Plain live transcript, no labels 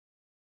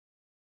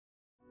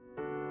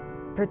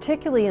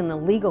Particularly in the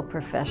legal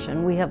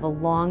profession, we have a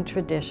long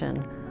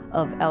tradition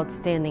of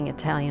outstanding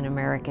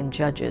Italian-American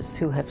judges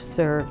who have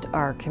served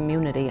our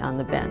community on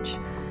the bench.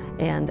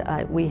 And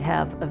we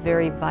have a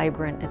very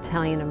vibrant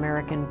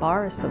Italian-American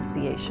Bar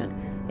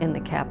Association in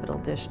the Capital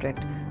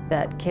District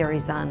that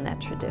carries on that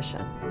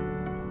tradition.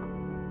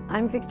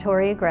 I'm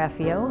Victoria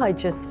Graffeo. I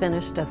just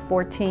finished a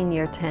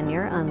 14-year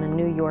tenure on the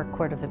New York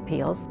Court of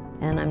Appeals,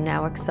 and I'm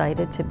now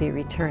excited to be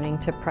returning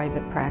to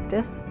private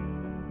practice.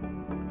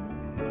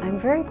 I'm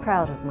very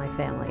proud of my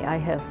family. I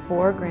have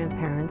 4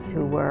 grandparents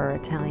who were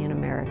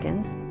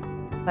Italian-Americans.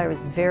 I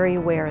was very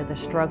aware of the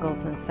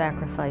struggles and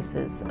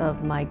sacrifices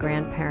of my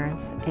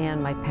grandparents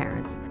and my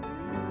parents,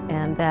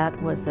 and that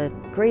was a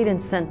great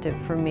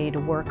incentive for me to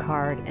work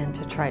hard and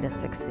to try to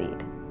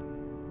succeed.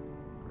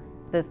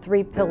 The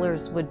 3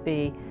 pillars would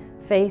be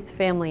faith,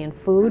 family, and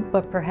food,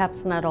 but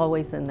perhaps not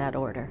always in that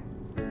order.